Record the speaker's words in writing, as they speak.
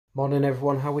Morning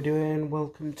everyone, how we doing?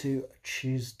 Welcome to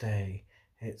Tuesday.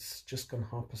 It's just gone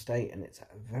 8:30 and it's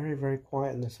very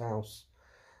quiet in this house.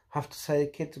 I have to say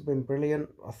the kids have been brilliant.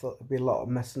 I thought there'd be a lot of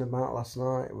messing about last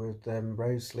night with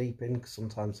Rose sleeping, because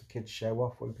sometimes the kids show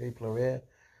off when people are here.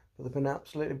 But they've been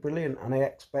absolutely brilliant, and I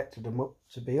expected them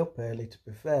to be up early, to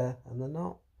be fair, and they're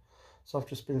not. So I've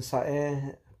just been sat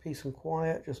here, peace and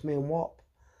quiet, just me and Wop,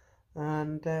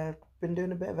 and been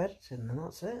doing a bit of editing, and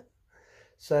that's it.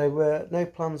 So no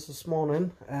plans this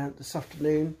morning. This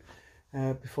afternoon,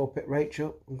 before I pick Rach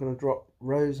up, I'm going to drop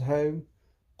Rose home,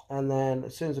 and then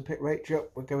as soon as I pick Rach up,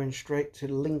 we're going straight to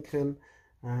Lincoln,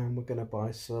 and we're going to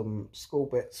buy some school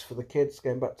bits for the kids,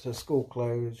 going back to school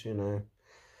clothes, you know.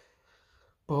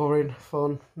 Boring,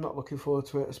 fun, not looking forward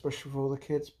to it, especially for all the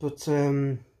kids, but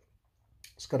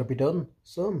it's got to be done,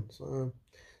 son. So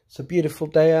it's a beautiful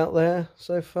day out there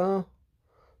so far,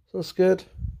 so that's good.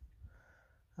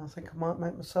 I think I might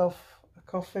make myself a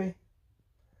coffee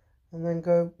and then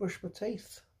go brush my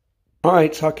teeth.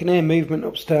 Alright, so I can hear movement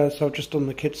upstairs, so I've just done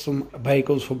the kids some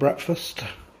bagels for breakfast.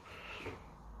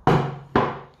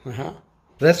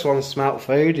 This one smelt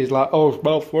food. He's like, oh,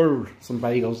 smell food. Some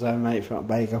bagels there, mate, for that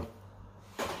bagel.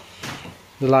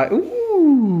 They're like,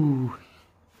 ooh.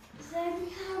 Is there any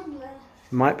ham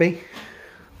left? Might be.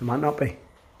 It might not be.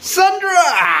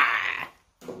 Sandra!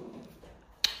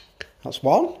 That's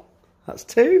one. That's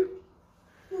two.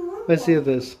 No, Where's the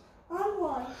others? I'm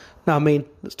one. No, I mean,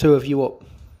 there's two of you up.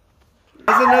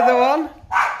 There's another one.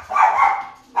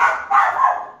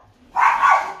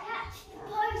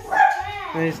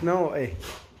 He's naughty.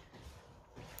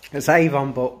 It's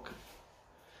Avon book.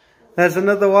 There's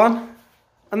another one.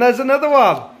 And there's another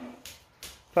one.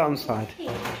 Put on side.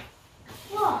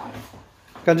 What?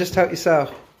 Go and just help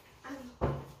yourself.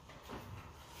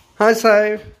 Hi,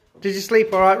 Soph. Did you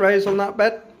sleep alright, Rose, on that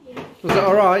bed? Was it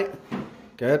alright?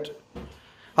 Good.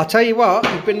 I'll tell you what,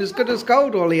 you've been as good as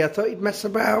gold, Ollie. I thought you'd mess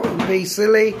about and be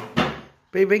silly.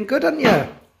 But you've been good, haven't you?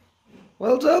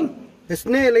 Well done. It's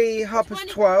nearly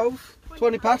 12:30.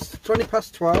 20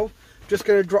 past 12. Just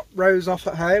going to drop Rose off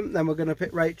at home. Then we're going to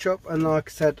pick Rach up. And like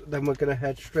I said, then we're going to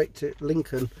head straight to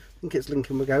Lincoln. I think it's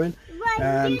Lincoln we're going.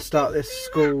 And start this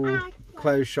school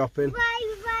clothes shopping.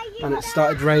 And it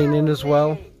started raining as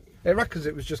well. It reckons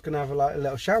it was just going to have a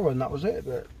little shower and that was it,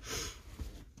 but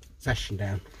session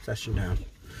down.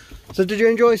 So did you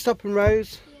enjoy stopping,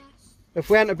 Rose? Yes. If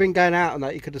we hadn't have been going out on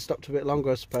that, you could have stopped a bit longer,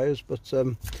 I suppose, but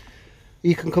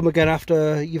you can come again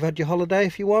after you've had your holiday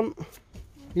if you want.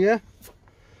 Yeah?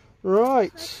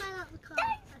 Right.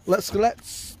 Let's go.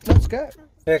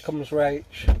 Here comes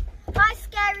Rach. Bye,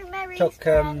 Scary Mary. Took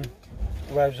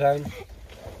Rose home,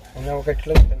 and now we'll go to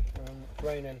Lincoln. It's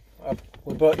raining.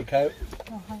 We bought your coat.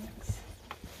 Oh, thanks.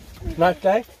 Nice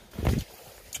day.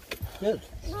 Good.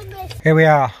 Here we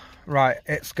are. Right,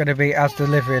 it's going to be as the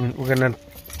living. We're going to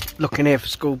look in here for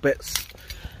school bits,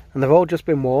 and they've all just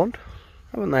been warned,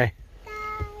 haven't they?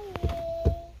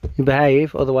 You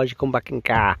behave, otherwise you come back in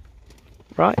car.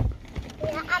 Right?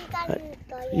 Yeah, I'm done.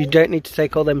 You don't need to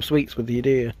take all them sweets with you, do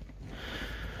you?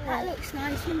 That looks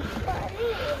nice.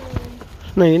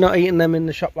 No, you're not eating them in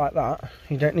the shop like that.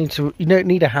 You don't need to. You don't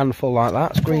need a handful like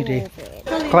that. It's greedy.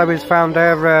 Chloe's found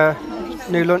her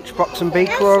new lunchbox and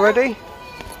beaker already.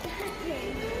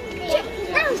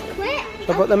 That was quick.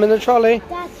 So I put them in the trolley.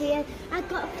 Daddy, I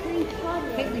got 3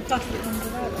 trolleys. Pick the plastic ones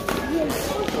out.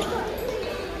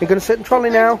 You're going to sit in the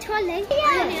trolley now. Trolley?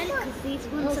 Yeah.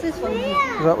 What's this one?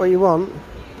 Is that what you want?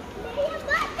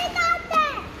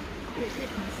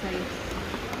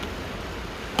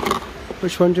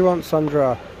 Which one do you want,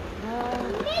 Sandra? No.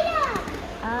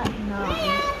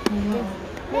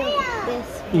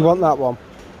 This. You want that one?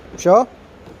 Sure?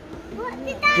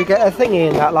 Did you get a thingy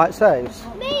in that like saves?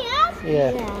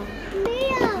 Yeah.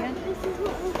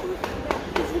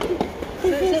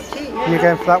 You're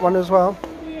going for that one as well?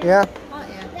 Yeah?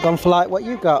 Gone for like what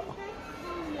you got?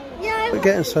 Yeah. We're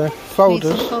getting so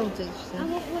folders. I want one of these.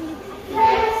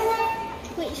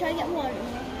 Wait, should I get one?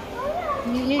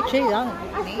 You choose,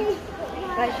 aren't you?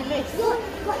 Where's your list?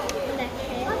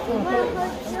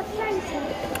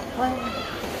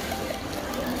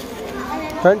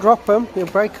 Don't drop them, you'll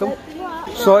break them.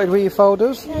 Sorted with your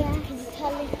folders? Yeah.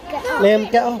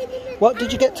 Liam, get off. What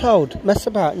did you get told? Mess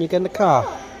about and you get in the car.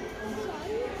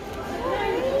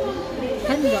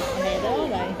 Haven't got on it, are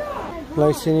they?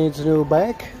 Lacey needs a new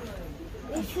bag.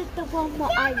 This is the one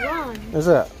that I want. Is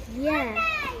it? Yeah.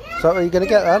 Is that what you're going to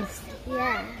get then?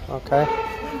 Yeah. Okay.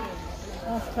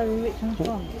 I'll tell you which one's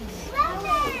wrong.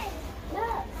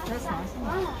 That's nice,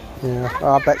 isn't it?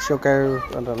 Yeah, I bet she'll go,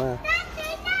 I don't know.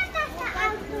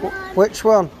 Which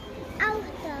one?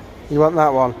 You want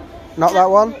that one? Not that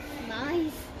one?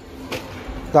 Nice.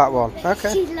 That one.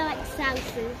 Okay. She likes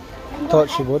salsas. Thought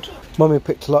she would. Mummy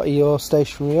picked a lot of your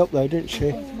stationery up though, didn't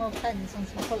she? Some more pens and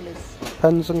some colours.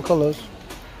 Pens and colours.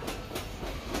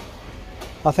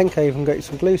 I think I even got you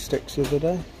some glue sticks the other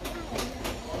day.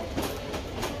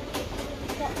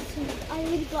 I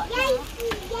already got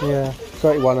that. Yeah,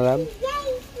 got you one of them.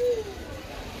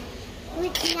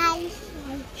 Which nice.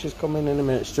 She's coming in a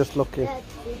minute, she's just looking.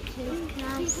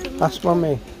 Nice. Ask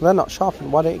Mummy. They're not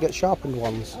sharpened. Why don't you get sharpened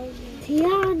ones?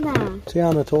 Tiana.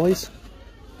 Tiana toys.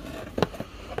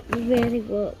 I really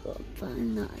want one, but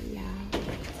I'm not allowed.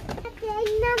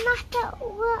 No matter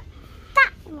what,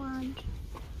 that one.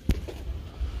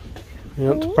 You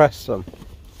want to press them?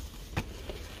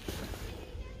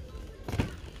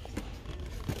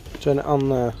 Turn it on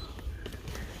there.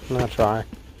 Now try.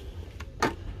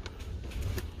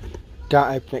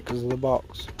 Can't open it because of the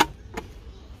box.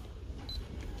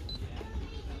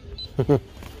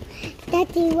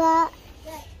 Daddy, what?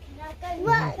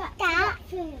 What's that?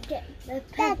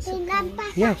 Daddy, number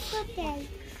Yes.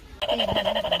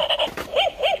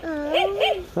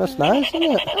 Oh. That's nice, isn't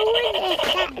it? I want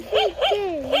it.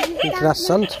 That's good. You can ask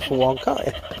Santa for one, can't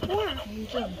you?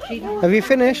 Yeah. Have you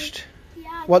finished?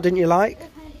 What didn't you like?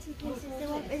 They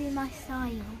weren't really my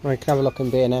style. Well, you can have a look in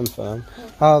B&M for them.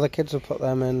 Oh, the kids have put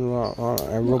them in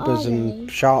rubbers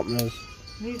and sharpeners.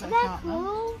 These are They're sharpener.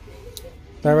 cool.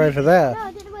 They're over there, No,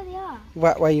 I don't know where they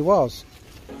are. where you was.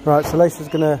 Right, so Lisa's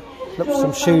going to look for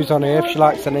some shoes on here if she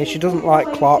likes any. She doesn't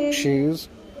like Clark shoes.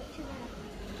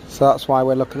 So that's why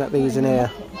we're looking at these in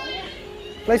here.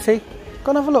 Lacey,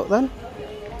 go and have a look then.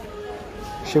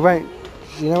 She won't,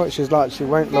 you know what she's like, she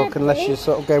won't look unless you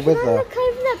sort of go with Can I her. look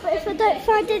over there, but if I don't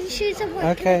find any shoes, I want to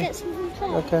Okay. get some from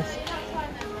Clark. Okay.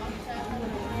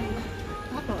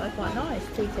 I thought they were quite nice,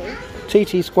 TT.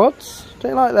 TT squads,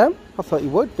 don't you like them? I thought you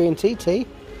would, being TT.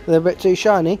 They're a bit too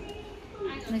shiny.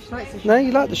 No, she likes the No,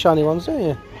 you like the shiny ones, don't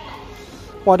you?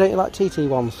 Why don't you like TT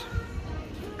ones?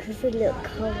 Because they look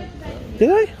colourful Do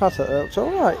they? I thought they looked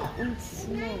alright. and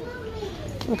small.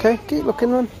 Okay, keep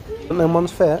looking then. And then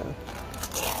ones fit.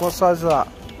 What size is that?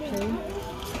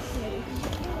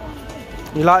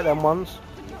 You like them ones?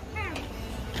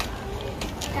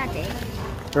 Daddy,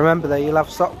 Remember though, you'll have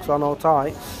socks on or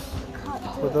tights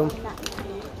can't do with them.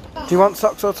 that. Do you want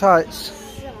socks or tights?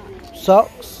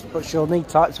 Socks, but she'll need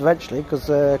tights eventually because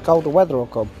colder weather will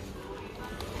come.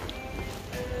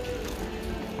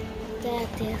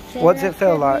 Daddy, What does it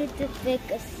feel like? The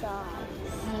bigger size.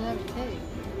 I love it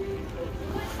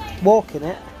too. Walk in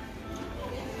it.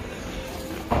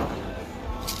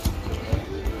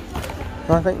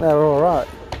 I think they're alright.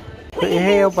 Put your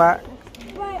heel back.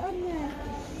 Right on there.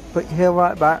 Put your heel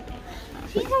right back.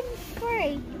 She's on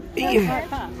 3. Like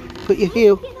that. Put your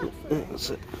heel. That's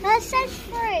it. That says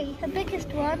 3, the biggest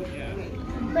one.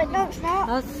 But no, it's not.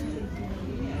 That's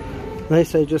They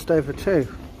say just over 2.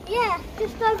 Yeah,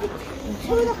 just over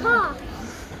 2.5.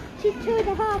 She's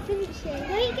 2.5, isn't she? Don't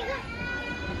you get that?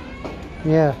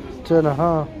 Yeah,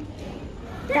 2.5.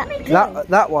 That makes sense.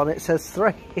 That one it says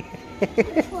 3.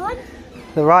 Which one?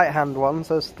 The right hand one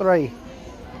says 3.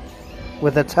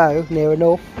 With a toe near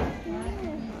enough.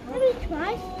 Let me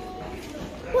try.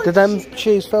 What Do them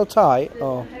shoes feel tight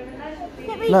or?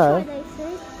 Let me No. try those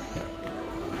two.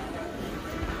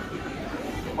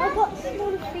 I've got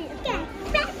small feet.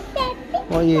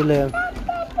 What are you, Liam?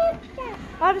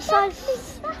 I'm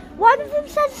size. One of them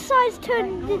says size 2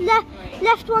 and the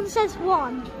left one says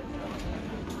 1.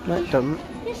 No, it doesn't.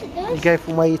 Yes, it You does. go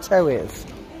from where your toe is.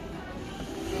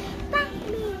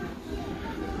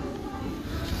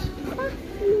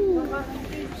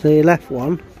 So your left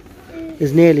one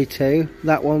is nearly 2.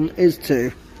 That one is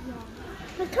 2.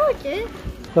 I told you.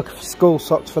 Looking for school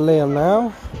socks for Liam now.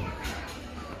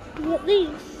 What these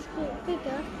get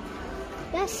bigger.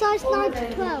 They're size 9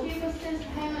 to 12.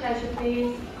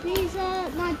 These are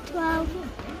 9 to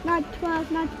 12, 9 to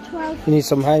 12, 9 to 12. You need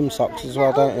some home socks as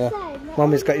well, don't you? They're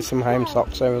Mummy's got you some home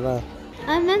socks over there.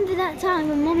 I remember that time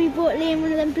when Mummy bought Liam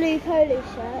one of them blue polo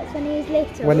shirts when he was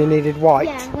little. When he needed white.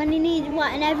 Yeah, when he needed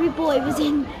white and every boy was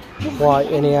in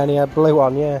White, and he only had blue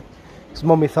on, yeah. Because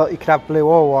Mummy thought you could have blue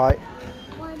or white.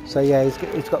 So yeah,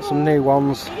 he's got some new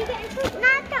ones.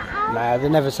 No, they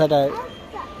never said out.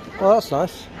 Well, that's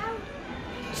nice.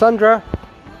 Sandra?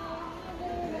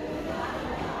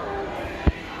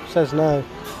 Says no.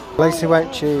 Lacey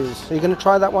won't choose. Are you going to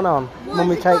try that one on?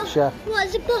 Mummy takes you. What,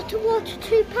 is a bottle of water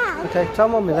 £2? Okay, tell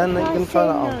Mummy then that you can try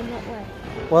that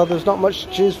on. Well, there's not much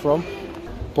to choose from.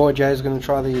 Boy Joe's going to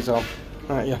try these on.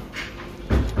 Right, yeah.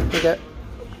 Okay.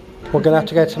 We're going to have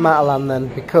to go to Matalan then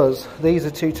because these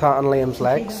are too tight on Liam's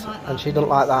legs and she doesn't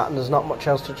like that and there's not much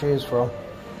else to choose from.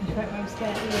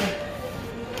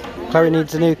 Chloe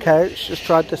needs a new coach. Just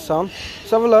tried this on.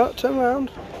 Let's have a look. Turn around.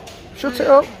 Shut it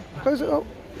up. Close it up.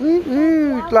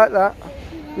 Like that.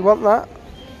 You want that?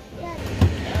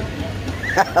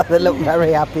 They look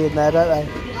very happy in there, don't they?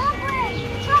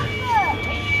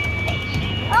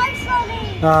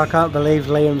 Oh, I can't believe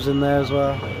Liam's in there as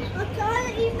well.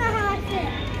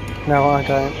 No, I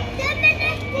don't.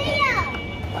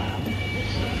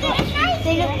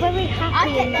 They look very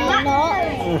happy in there,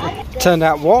 not? Turned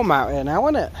out warm out here now,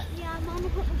 isn't it? Yeah, Mama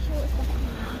put my shorts back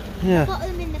on. Yeah. Got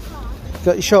them in the car.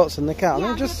 Got your shorts in the car? Yeah,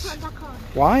 No, I'm just... gonna put them back on.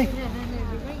 Why?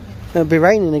 It'll be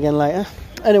raining again later.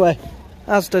 Anyway,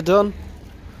 Asda done.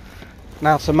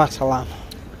 Now to Matalan.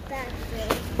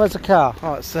 Where's the car?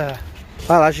 Oh, it's there.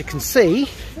 Well, as you can see,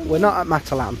 we're not at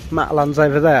Matalan. Matalan's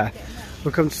over there.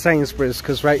 We've come to Sainsbury's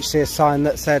because Rach see a sign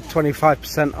that said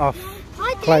 25% off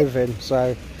clothing.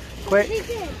 So, quick,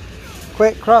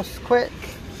 cross, quick.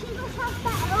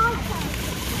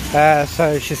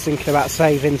 So she's thinking about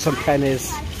saving some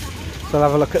pennies. So we'll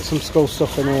have a look at some school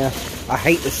stuff in here. I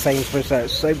hate this Sainsbury's though,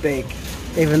 it's so big.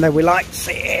 Even though we like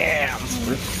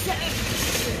Sainsbury's.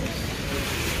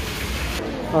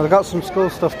 Oh, they've got some school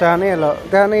stuff down here, look.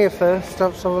 Down here first,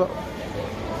 let's have a look.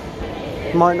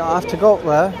 Might not have to go up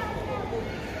there.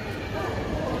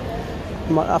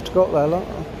 Might have to go up there, look.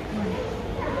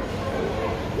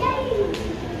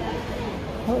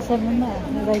 What's in there?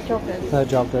 Are they joggers? They're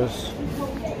joggers.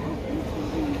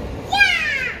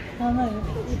 Oh no,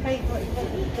 you paid what you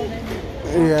paid.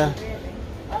 Yeah.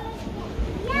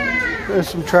 There's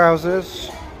some trousers.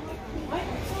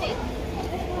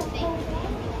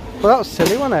 Well, that was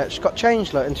silly, wasn't it? She got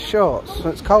changed look, into shorts. So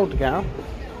it's cold again.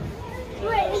 Wait,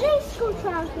 are they school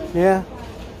trousers? Yeah.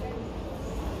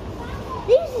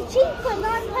 These are cheap for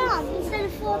 £9 instead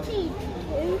of 14.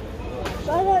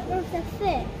 So I don't know if they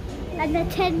fit. And they're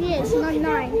 10 years, not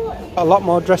 9. A lot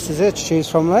more dresses here to choose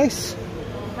from, Lace.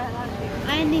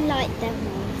 I only like them.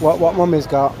 What Mummy's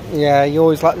got? Yeah, you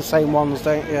always like the same ones,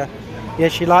 don't you? Yeah,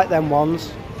 she liked them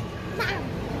ones.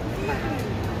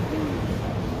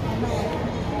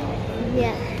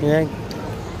 Yeah. Yeah.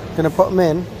 Gonna put them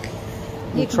in.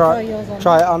 You can try yours on.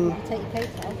 Try it on. Take your coat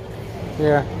off.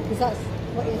 Yeah. Because that's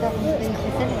what you're having to finish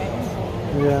this anyway,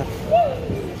 isn't it? Yeah.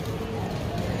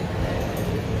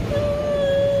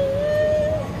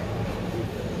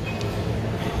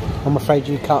 I'm afraid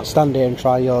you can't stand here and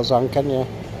try yours on, can you?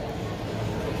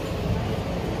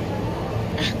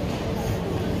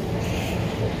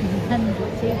 Depends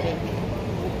what's too big.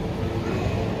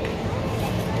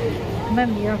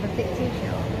 Remember, you have a thick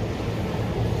t-shirt on.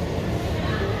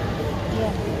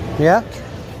 Yeah?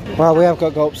 Well, we have got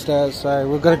to go upstairs, so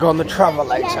we're going to go on the travel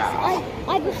later. Yes,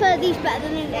 I prefer these better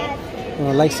than the lift.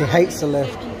 Oh, Lacey hates the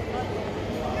lift.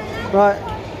 Right.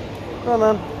 Go on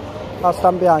then. I'll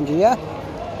stand behind you, yeah?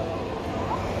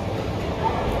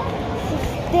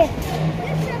 This.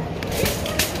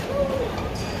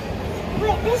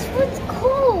 Wait, this one's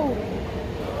cool.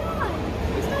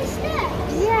 It's no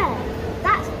steps. Yeah,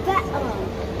 that's better.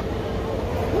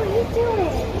 What are you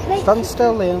doing? Stand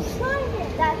still, Liam.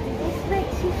 This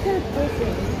makes you so dizzy.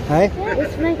 Hey?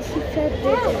 This makes you so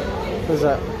dizzy. What's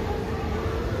that?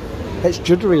 It's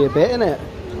juddery a bit, isn't it?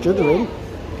 Juddering.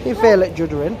 You feel it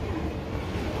juddering?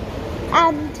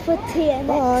 And for tea, I'm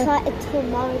Bye. excited till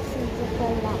Morrison's are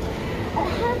going up. And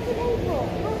how do they walk?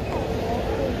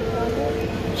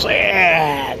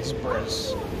 Sainsbury's.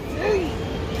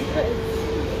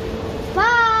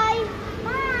 Bye!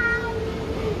 Bye!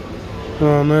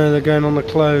 Oh no, they're going on the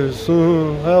clothes.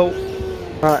 Oh, help.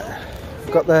 Right,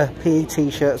 we've got the PE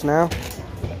t-shirts now.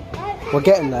 We're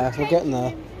getting there, we're getting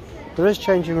there. There is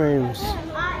changing rooms.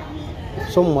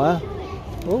 Somewhere.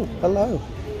 Oh, hello.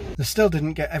 They still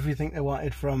didn't get everything they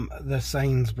wanted from the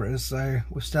Sainsbury's, so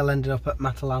we still ended up at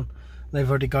Matalan. They've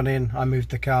already gone in. I moved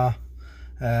the car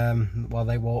while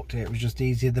they walked it. It was just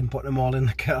easier than putting them all in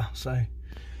the car. So,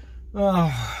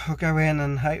 we'll go in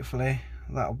and hopefully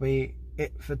that'll be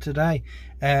it for today.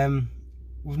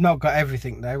 We've not got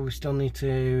everything though. We still need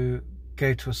to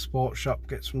go to a sports shop,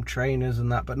 get some trainers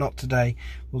and that, but not today.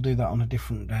 We'll do that on a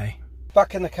different day.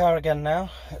 Back in the car again now.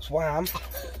 It's wham.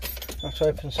 I have to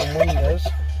open some windows.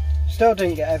 Still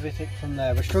didn't get everything from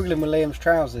there. We're struggling with Liam's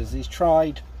trousers. He's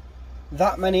tried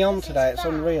that many on today. It's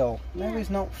unreal. No, he's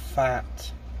not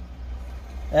fat.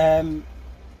 But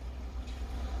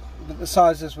the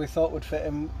sizes we thought would fit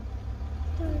him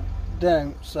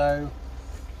don't. So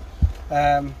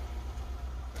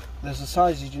there's a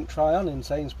size you didn't try on in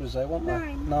Sainsbury's though, wasn't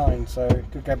there? 9. So you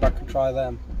could go back and try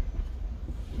them.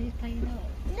 He's playing up.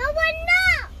 No, I'm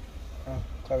not! Oh,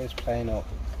 Chloe's playing up.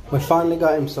 We finally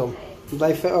got him some. Did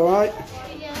they fit alright?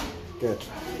 Yeah. Good.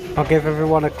 I'll give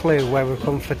everyone a clue where we've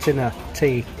come for dinner,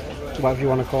 tea, whatever you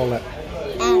want to call it.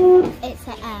 It's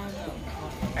a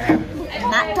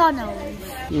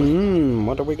McDonald's.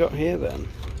 What have we got here then?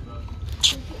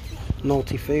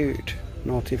 Naughty food.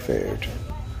 Naughty food.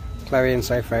 Chloe and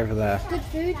Sophie over there. Good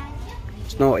food.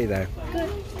 It's naughty though. Good.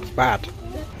 It's bad.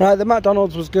 Right, the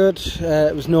McDonald's was good.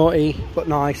 It was naughty but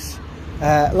nice.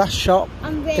 Last shop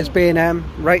is B&M.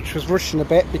 Rach was rushing a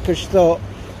bit because she thought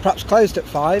perhaps closed at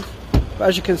 5. But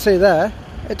as you can see there,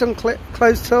 it doesn't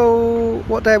close till...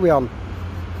 what day are we on?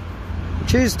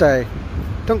 Tuesday.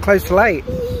 Don't close till 8.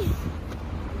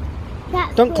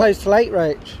 Don't close till 8,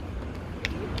 Rach.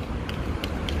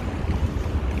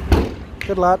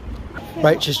 Good lad.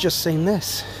 Rach has just seen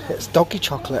this. It's doggy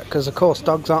chocolate, because of course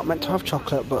dogs aren't meant to have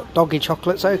chocolate, but doggy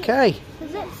chocolate's okay.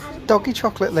 Doggy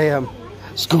chocolate, Liam.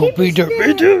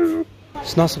 Scooby-Dooby-Doo!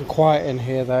 It's nice and quiet in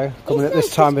here though, coming at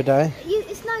this time of day.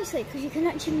 It's nice because you can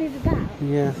actually move about.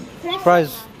 Yeah.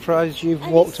 Surprised you've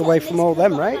walked away from all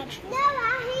them, Rach.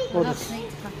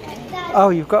 Oh,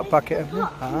 you've got a packet of them.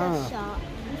 Ah.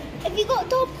 Have you got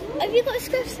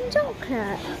Scooby and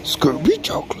chocolate? Scooby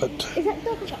chocolate. Is that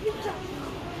dog chocolate?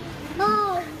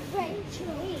 Oh, Rachel.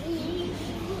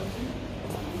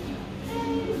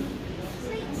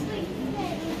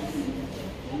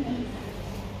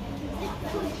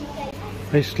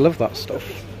 I used to love that stuff.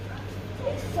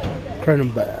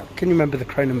 Cronenberg. Can you remember the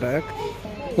Cronenberg?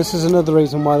 This is another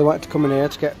reason why they wanted to come in here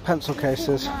to get pencil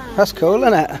cases. That's cool,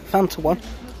 isn't it? Fanta one.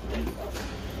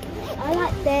 I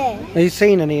like this. Have you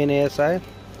seen any in here, say?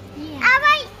 Yeah. I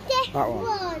like this that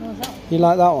one. You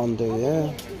like that one, do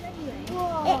you?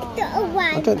 It's a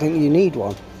one. I don't think you need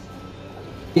one.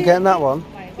 You getting that one?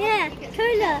 Yeah,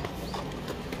 cola.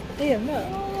 Liam, look.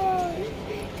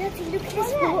 Daddy, look at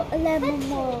this watermelon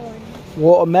one.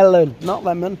 Watermelon, not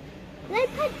lemon. No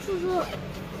pencils.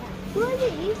 What are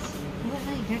these? What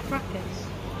are they? Crackers.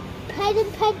 Pen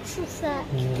and pencil set.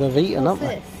 They've eaten, What's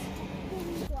haven't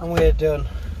this? they? And we're done.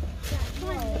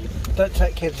 Don't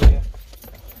take kids with you.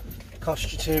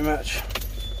 Cost you too much.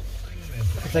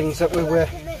 The things that we weren't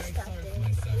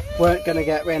going to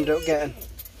get, we ended up getting.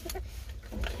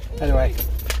 Anyway,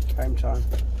 home time.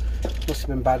 Must have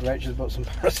been bad. Rachel's bought some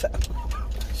paracetamol.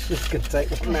 She's going to take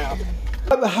one now.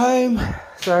 At the home,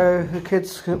 so the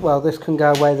kids, well, this can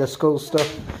go away, the school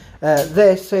stuff.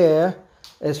 This here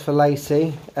is for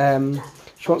Lacey.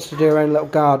 She wants to do her own little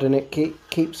garden. It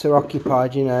keeps her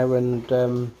occupied, you know,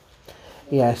 and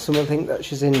yeah, something that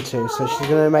she's into. So she's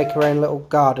going to make her own little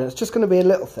garden. It's just going to be a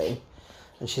little thing.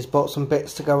 And she's bought some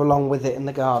bits to go along with it in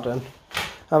the garden.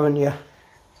 Haven't you?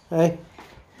 Hey?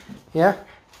 Yeah?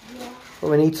 Yeah.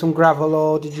 But we need some gravel,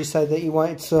 or did you say that you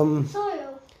wanted some...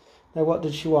 Soil. No, what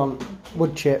did she want?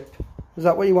 Wood chip. Is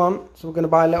that what you want? So we're going to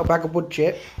buy a little bag of wood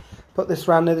chip. Put this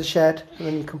round near the shed. And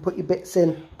then you can put your bits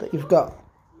in that you've got.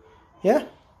 Yeah?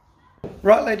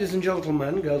 Right, ladies and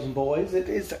gentlemen, girls and boys. It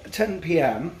is 10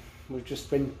 PM. We've just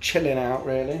been chilling out,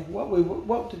 really.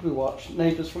 What did we watch?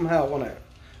 Neighbours from Hell, wasn't it?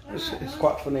 It's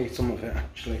quite funny, some of it,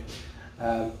 actually.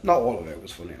 Not all of it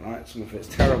was funny, right? Some of it's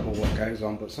terrible what goes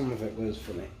on, but some of it was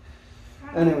funny.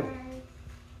 Anyway,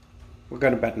 we're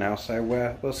going to bed now, so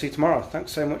we'll see you tomorrow.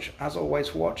 Thanks so much, as always,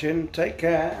 for watching. Take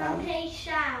care. Peace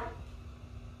out.